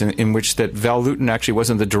some ways, in which that Val Lewton actually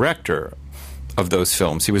wasn't the director of those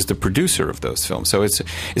films; he was the producer of those films. So it's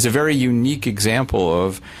a very unique example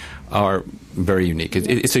of. Very unique.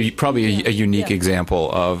 It's probably a unique example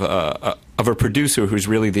of a producer who's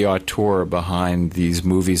really the auteur behind these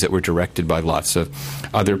movies that were directed by lots of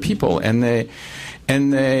other people, and they're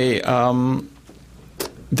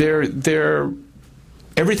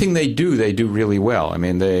everything they do really well. I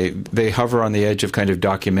mean, they hover on the edge of kind of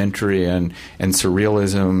documentary and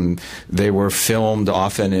surrealism. They were filmed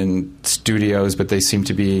often in studios, but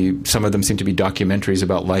some of them seem to be documentaries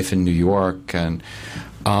about life in New York, and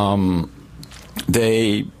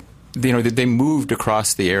they moved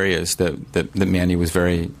across the areas that Manny was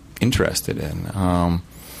very interested in.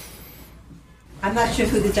 I'm not sure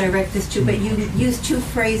who the director's to, but you used two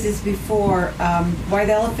phrases before: white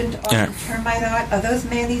elephant art, termite art. Are those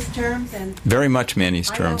Manny's terms? And very much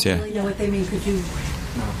Manny's terms. I don't really know what they mean. Could you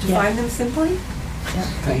define them simply?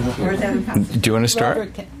 Yeah. Or is that impossible? Do you want to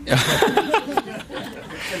start?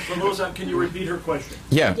 Can you repeat her question?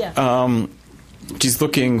 Yeah. She's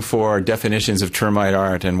looking for definitions of termite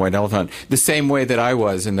art and white elephant, the same way that I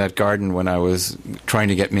was in that garden when I was trying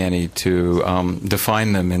to get Manny to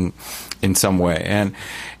define them in some way. And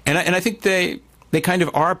I think they kind of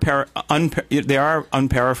are they are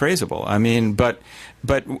unparaphrasable. I mean, but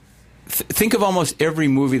think of almost every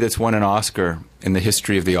movie that's won an Oscar in the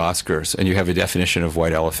history of the Oscars, and you have a definition of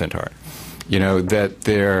white elephant art. That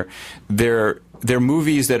they're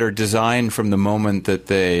movies that are designed from the moment that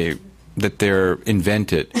they're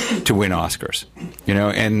invented to win Oscars,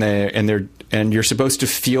 and you're supposed to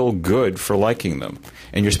feel good for liking them,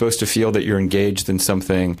 and you're supposed to feel that you're engaged in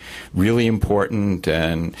something really important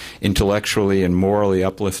and intellectually and morally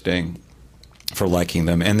uplifting for liking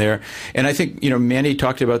them. And I think Manny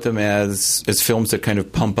talked about them as films that kind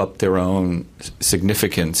of pump up their own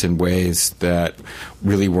significance in ways that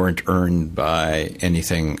really weren't earned by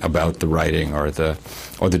anything about the writing or the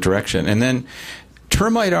direction. And then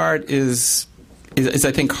termite art is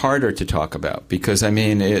I think harder to talk about, because I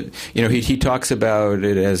mean he talks about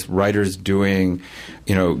it as writers doing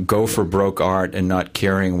go for broke art and not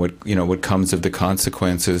caring what comes of the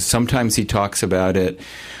consequences. Sometimes he talks about it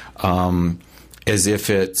as if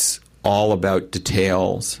it's all about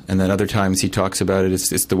details, and then other times he talks about it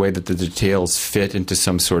it's the way that the details fit into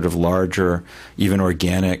some sort of larger, even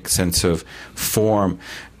organic sense of form.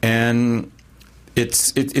 And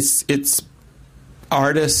it's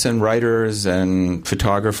artists and writers and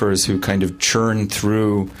photographers who kind of churn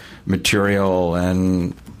through material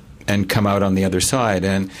and come out on the other side.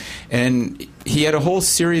 And he had a whole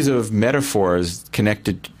series of metaphors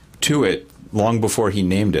connected to it long before he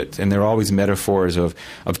named it. And they're always metaphors of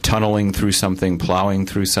tunneling through something, plowing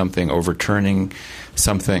through something, overturning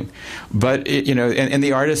something. But, and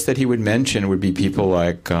the artists that he would mention would be people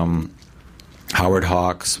like Howard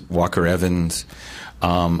Hawks, Walker Evans,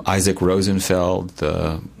 Isaac Rosenfeld,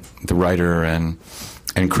 the writer and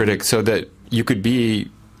critic, so that you could be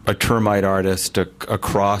a termite artist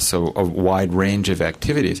across a wide range of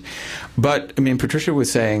activities. But I mean, Patricia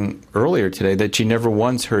was saying earlier today that she never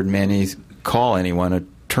once heard Manny call anyone a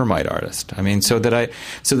termite artist. I mean, so that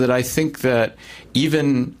I think that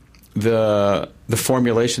even the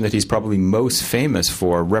formulation that he's probably most famous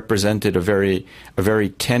for represented a very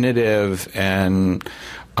tentative and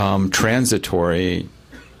transitory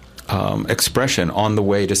expression on the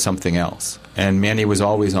way to something else. And Manny was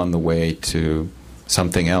always on the way to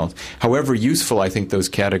something else. However useful I think those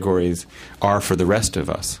categories are for the rest of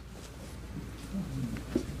us.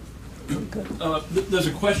 There's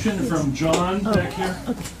a question from John back here.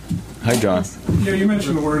 Hi, John. Yeah, you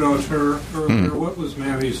mentioned the word auteur earlier. What was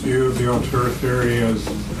Manny's view of the auteur theory as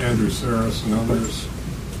Andrew Saris and others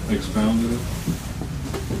expounded it?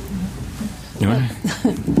 I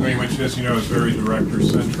mean, which is, is very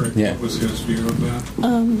director-centric. Yeah. What was his view of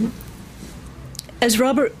that? As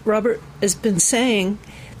Robert has been saying,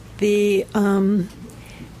 the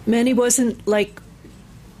Manny wasn't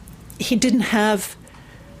he didn't have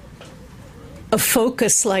a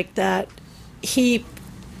focus like that. He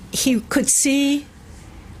could see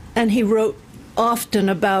and he wrote often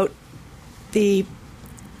about the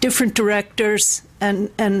different directors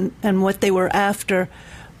and what they were after,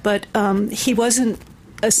 but he wasn't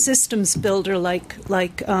a systems builder like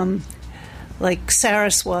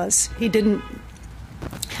Saris was. He didn't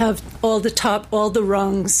have all the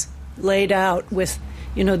rungs laid out with,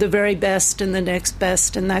 the very best and the next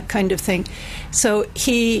best and that kind of thing. So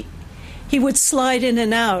he would slide in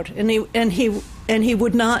and out, and he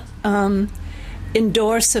would not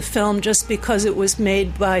endorse a film just because it was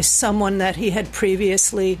made by someone that he had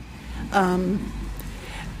previously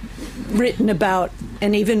written about,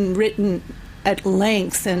 and even written at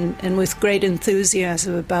length and with great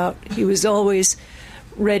enthusiasm about. He was always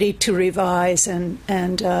ready to revise and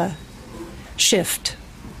shift.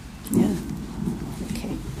 Yeah.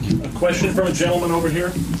 Okay. A question from a gentleman over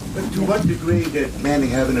here. But to what degree did Manny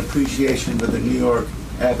have an appreciation for the New York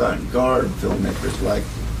avant-garde filmmakers like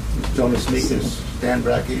Jonas Mekas, Stan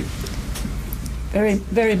Brakhage? Very,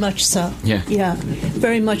 very much so. Yeah. Yeah,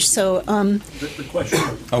 very much so. The question.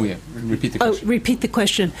 Oh, yeah. Repeat the question. Repeat the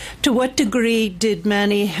question. To what degree did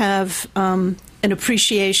Manny have an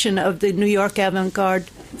appreciation of the New York avant-garde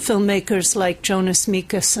filmmakers like Jonas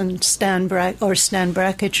Mekas and Stan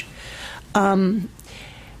Brakhage?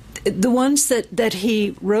 The ones that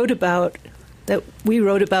he wrote about, that we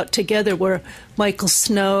wrote about together, were Michael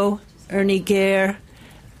Snow, Ernie Gare,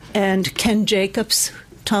 and Ken Jacobs,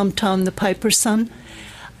 Tom the Piper's son.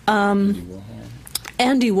 Andy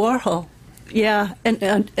Warhol. Yeah,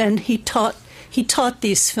 and he taught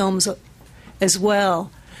these films as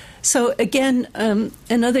well. So again,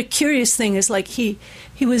 another curious thing is like he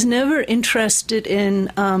was never interested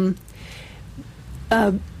in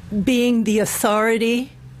being the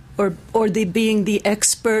authority or being the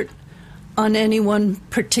expert on any one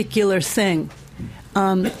particular thing.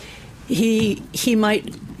 He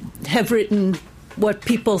might have written what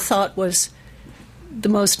people thought was the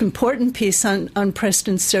most important piece on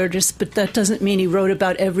Preston Sturges, but that doesn't mean he wrote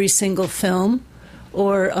about every single film,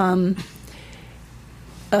 or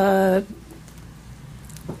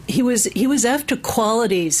he was after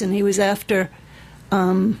qualities, and he was after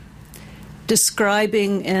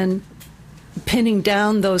describing and pinning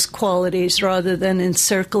down those qualities rather than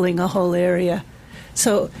encircling a whole area.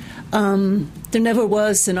 So there never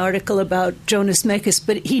was an article about Jonas Mekas,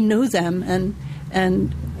 but he knew them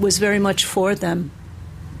and was very much for them.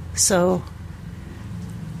 So,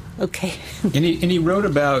 okay. And he wrote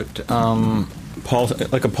about a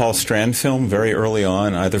Paul Strand film very early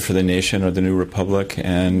on, either for The Nation or The New Republic,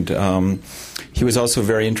 and he was also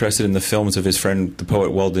very interested in the films of his friend, the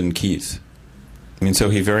poet Weldon Keith. I mean, so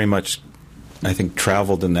he very much, I think,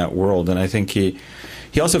 traveled in that world, and I think he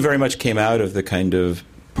also very much came out of the kind of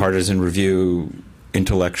partisan review,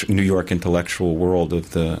 New York intellectual world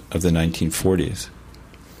of the 1940s.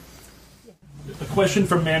 A question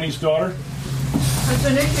from Manny's daughter. I was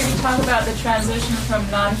wondering if you could talk about the transition from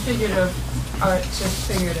non-figurative art to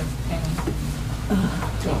figurative painting.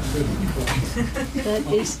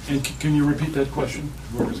 That is. And can you repeat that question?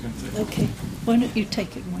 Okay. Why don't you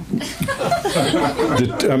take it, Mark?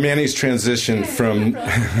 Manny's transition from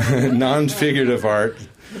non-figurative art,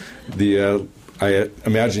 I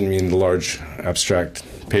imagine you mean the large abstract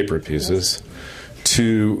paper pieces,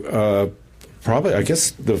 to probably, I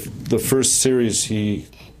guess, the first series he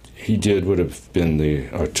did would have been the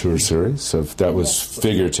Auteur series. So that was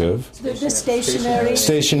figurative. The stationary.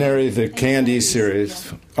 Stationary, the Candy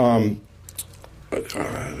series. I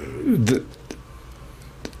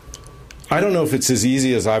don't know if it's as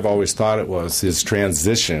easy as I've always thought it was, his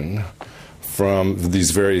transition from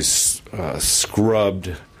these very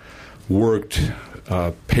scrubbed, worked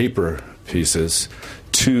paper pieces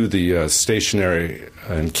to the stationary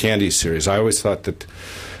and Candy series. I always thought that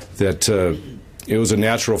it was a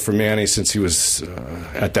natural for Manny, since he was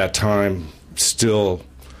at that time still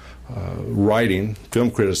writing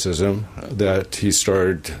film criticism, that he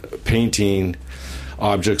started painting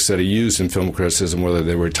objects that he used in film criticism, whether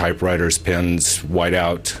they were typewriters, pens,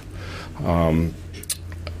 whiteout,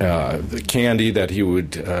 the candy that he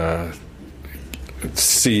would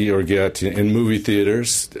see or get in movie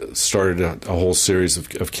theaters. Started a whole series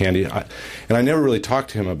of candy. And I never really talked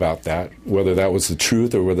to him about that, whether that was the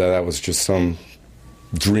truth or whether that was just some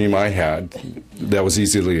dream I had that was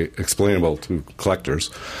easily explainable to collectors.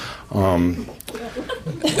 One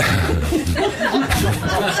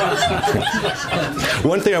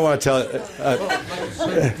thing I want to tell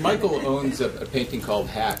Michael owns a painting called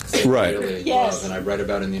Hacks, right? Really love, and I read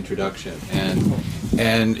about in the introduction,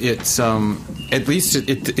 and it's at least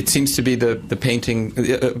it seems to be the painting,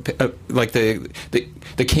 like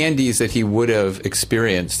the candies that he would have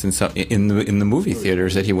experienced in the movie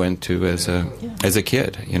theaters that he went to as a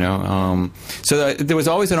kid. So there was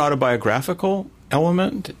always an autobiographical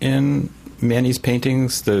element in Manny's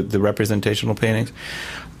paintings, the representational paintings.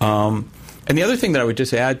 And the other thing that I would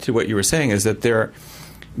just add to what you were saying is that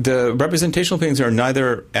the representational paintings are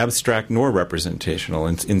neither abstract nor representational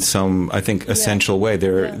in some, I think, essential way.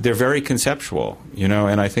 They're very conceptual,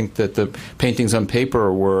 and I think that the paintings on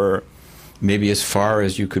paper were maybe as far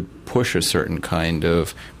as you could push a certain kind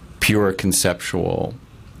of pure conceptual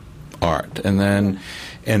art, and then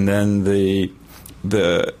the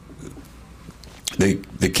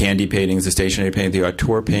candy paintings, the stationary paintings, the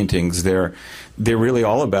auteur paintings, they're really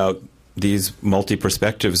all about these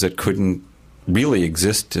multi-perspectives that couldn't really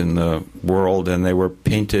exist in the world, and they were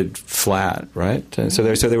painted flat, right? And so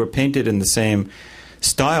they were painted in the same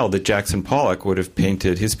style that Jackson Pollock would have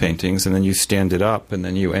painted his paintings, and then you stand it up, and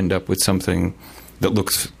then you end up with something that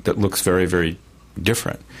looks very, very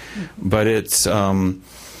different. But it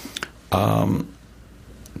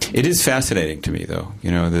is fascinating to me, though,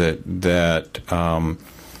 that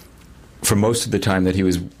for most of the time that he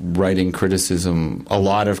was writing criticism, a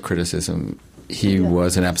lot of criticism, he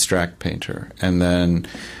was an abstract painter. And then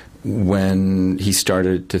when he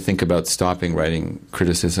started to think about stopping writing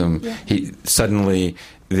criticism, he suddenly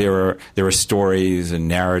there were stories and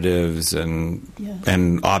narratives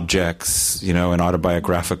and objects, and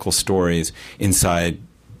autobiographical stories inside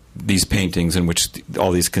these paintings in which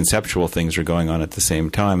all these conceptual things are going on at the same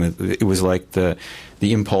time. It was like the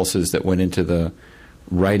impulses that went into the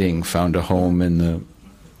writing found a home in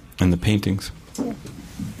the paintings. Yeah.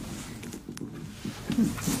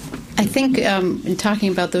 I think in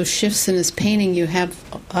talking about those shifts in his painting, you have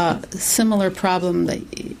a similar problem that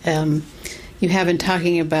you have in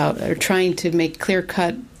talking about or trying to make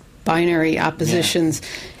clear-cut binary oppositions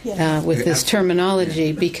with this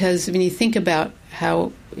terminology, because when you think about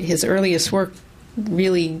how his earliest work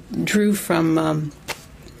really drew from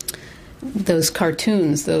those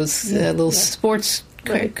cartoons, those little sports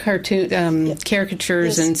cartoon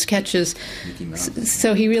caricatures and sketches.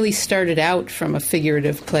 So he really started out from a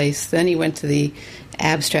figurative place. Then he went to the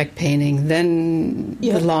abstract painting. Then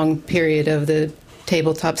the long period of the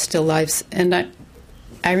tabletop still lifes. And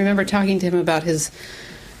I remember talking to him about his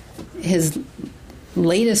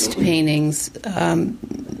latest paintings,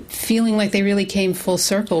 feeling like they really came full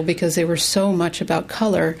circle because they were so much about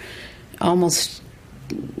color, almost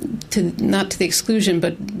not to the exclusion,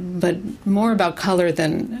 but more about color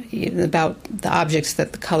than about the objects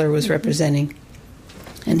that the color was representing.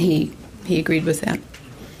 And he agreed with that.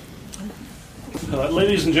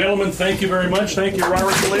 Ladies and gentlemen, thank you very much. Thank you,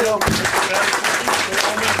 Robert Polito.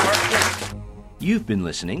 You've been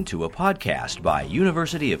listening to a podcast by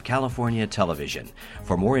University of California Television.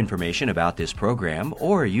 For more information about this program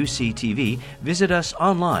or UCTV, visit us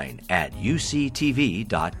online at uctv.tv.